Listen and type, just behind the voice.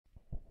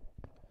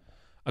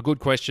A good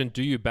question,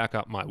 do you back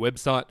up my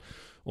website,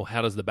 or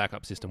how does the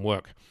backup system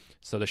work?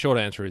 So the short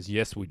answer is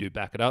yes, we do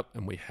back it up,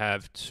 and we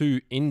have two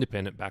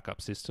independent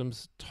backup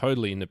systems,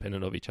 totally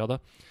independent of each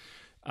other.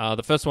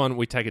 The first one,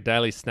 we take a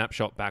daily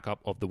snapshot backup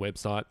of the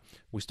website.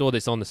 We store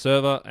this on the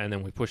server, and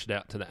then we push it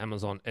out to the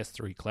Amazon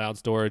S3 cloud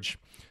storage,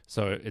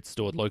 so it's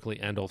stored locally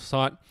and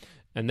off-site.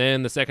 And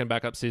then the second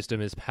backup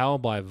system is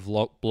powered by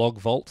Blog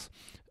Vault,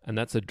 and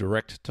that's a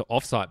direct to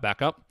off-site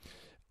backup.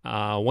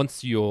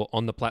 Once you're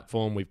on the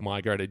platform, we've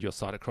migrated your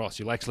site across,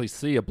 you'll actually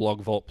see a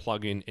Blog Vault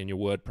plugin in your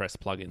WordPress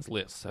plugins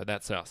list. So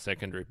that's our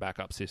secondary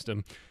backup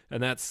system.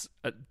 And that's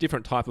a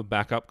different type of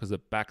backup because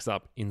it backs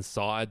up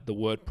inside the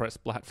WordPress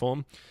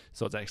platform.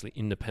 So it's actually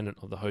independent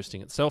of the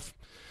hosting itself.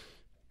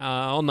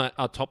 On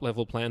our top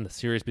level plan, the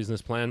Serious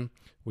Business plan,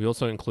 we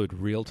also include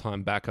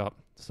real-time backup.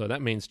 So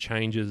that means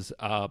changes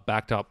are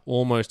backed up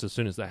almost as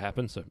soon as they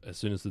happen. So as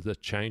soon as there's a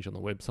change on the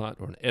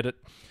website or an edit,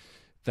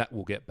 that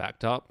will get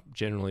backed up,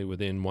 generally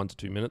within 1 to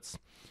 2 minutes.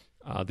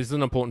 This is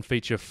an important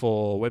feature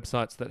for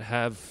websites that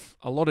have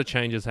a lot of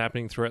changes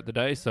happening throughout the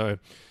day. So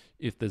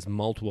if there's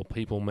multiple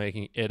people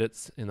making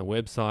edits in the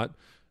website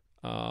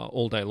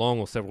all day long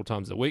or several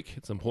times a week,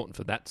 it's important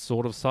for that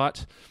sort of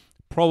site.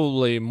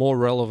 Probably more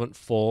relevant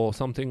for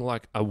something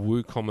like a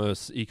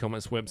WooCommerce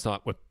e-commerce website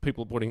where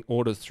people are putting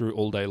orders through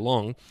all day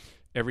long.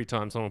 Every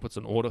time someone puts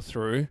an order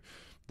through,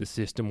 the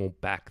system will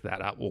back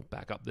that up, will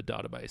back up the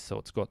database, so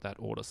it's got that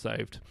order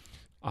saved.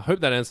 I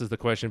hope that answers the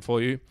question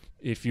for you.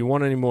 If you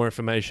want any more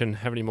information,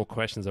 have any more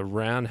questions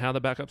around how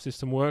the backup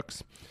system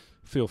works,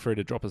 feel free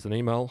to drop us an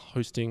email,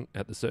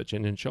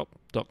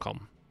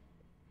 hosting@thesearchengineshop.com.